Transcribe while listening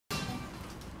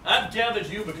I've gathered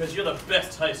you because you're the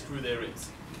best heist crew there is.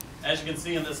 As you can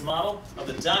see in this model of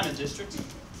the Diamond District,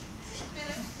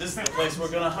 this is the place we're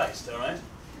gonna heist, all right?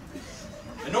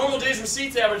 In normal days,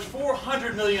 receipts average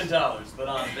 $400 million, but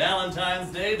on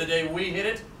Valentine's Day, the day we hit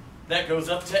it, that goes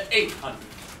up to 800.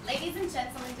 Ladies and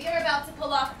gentlemen, we are about to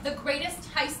pull off the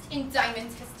greatest heist in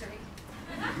Diamond history.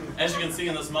 As you can see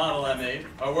in this model I made,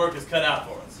 our work is cut out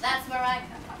for us. That's where I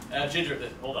come from. Ginger,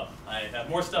 hold up. I have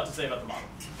more stuff to say about the model.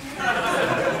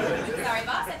 Sorry,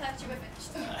 boss, I thought you were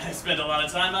finished. I spent a lot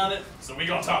of time on it, so we're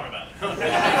gonna talk about it.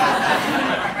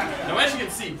 Now, as you can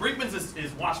see, Brickman's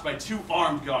is watched by 2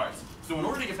 armed guards. So in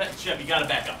order to get past Shep, you gotta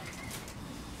back up.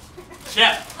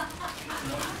 Shep!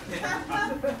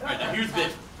 Alright, now here's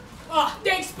Vic. Oh,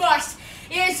 thanks, boss.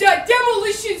 As a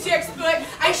demolitions expert,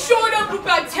 I showed up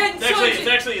about 10 times.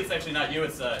 It's actually not you.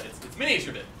 It's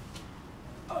miniature Vic.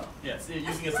 Yes,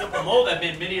 using a simple mold, I've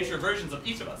made miniature versions of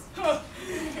each of us.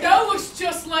 That looks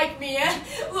just like me, eh?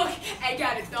 Look, I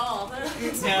got a doll.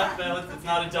 Yeah, well, it's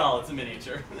not a doll, it's a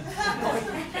miniature.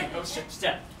 Oh,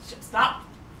 Shep, stop.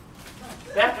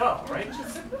 Back up, all right?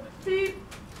 Just beep,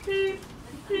 beep,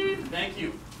 beep. Thank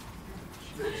you.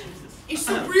 It's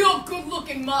a real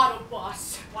good-looking model,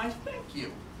 boss. Why, thank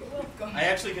you. You're welcome. I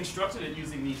actually constructed it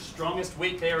using the strongest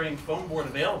weight-bearing foam board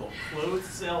available,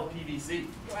 closed-cell PVC.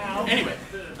 Wow. Anyway,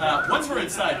 once we're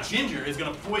inside, Ginger is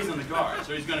going to poison the guard.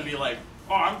 So he's going to be like,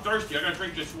 oh, I'm thirsty, I got to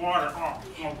drink this water. Oh,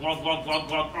 glug, glug, glug,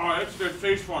 glug. Oh, it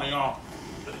tastes funny. Oh.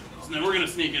 And then we're going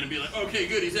to sneak in and be like, okay,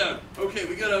 good, he's out. Okay,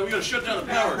 we gotta shut down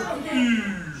the power.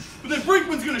 But then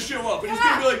Brickman's going to show up, and he's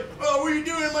going to be like, oh, what are you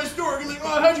doing in my store? He's going to be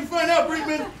like, oh, how'd you find out,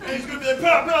 Brickman? And he's going to be like,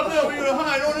 pow, pow, pow, we're going to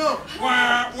hide, oh no.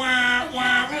 Wah, wah,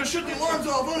 wah, we're going to shut the alarms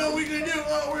off, oh no, what are you going to do?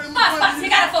 Oh, we're in the Boss, you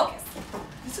gotta focus.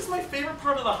 This is my favorite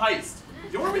part of the heist.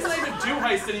 The only reason I even do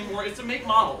heists anymore is to make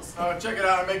models. Check it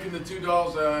out, I'm making the 2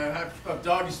 dolls have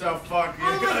doggy style fuck. Oh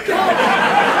my God.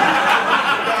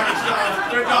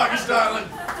 They're doggy styling.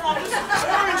 Oh, just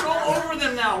orange all over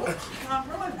them now. Where are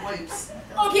my wipes?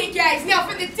 Okay, guys, now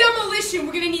for the demolition,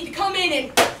 we're gonna need to come in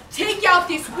and take out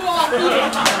this wall here.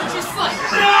 Just like...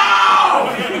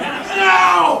 No!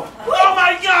 No! Oh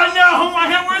my God, no! Oh my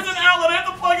God, where's an outlet? I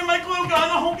have to plug in my glue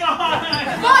gun. Oh God!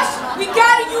 Boss, we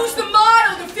gotta use the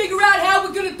model to figure out how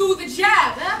we're gonna do the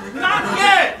job, huh? Not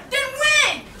yet! Then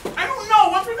when? I don't know.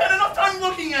 Once we've had enough time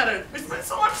looking at it. I spent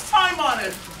so much time on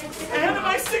it. I had to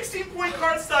buy 16-point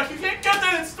cardstock. You can't get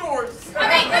that in stores.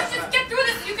 Okay, let's just get through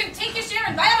this. You can take your share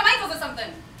and buy out of Michael's or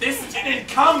something. This didn't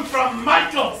come from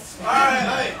Michael's. All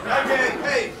right,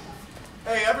 hey,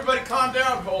 everybody calm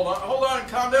down. Hold on and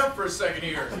calm down for a second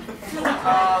here. We're a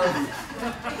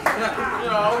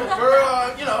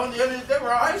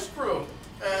heist crew,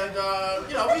 and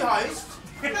we heist.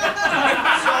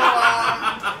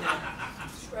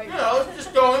 So,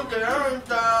 just go in there and,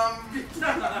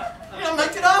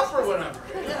 make it up or whatever.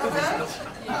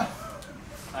 Okay?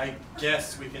 I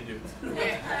guess we can do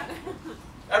it.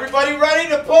 Everybody ready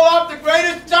to pull off the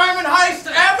greatest diamond heist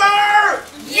ever?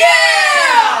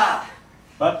 Yeah!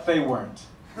 But they weren't.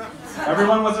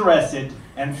 Everyone was arrested,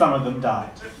 and some of them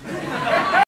died.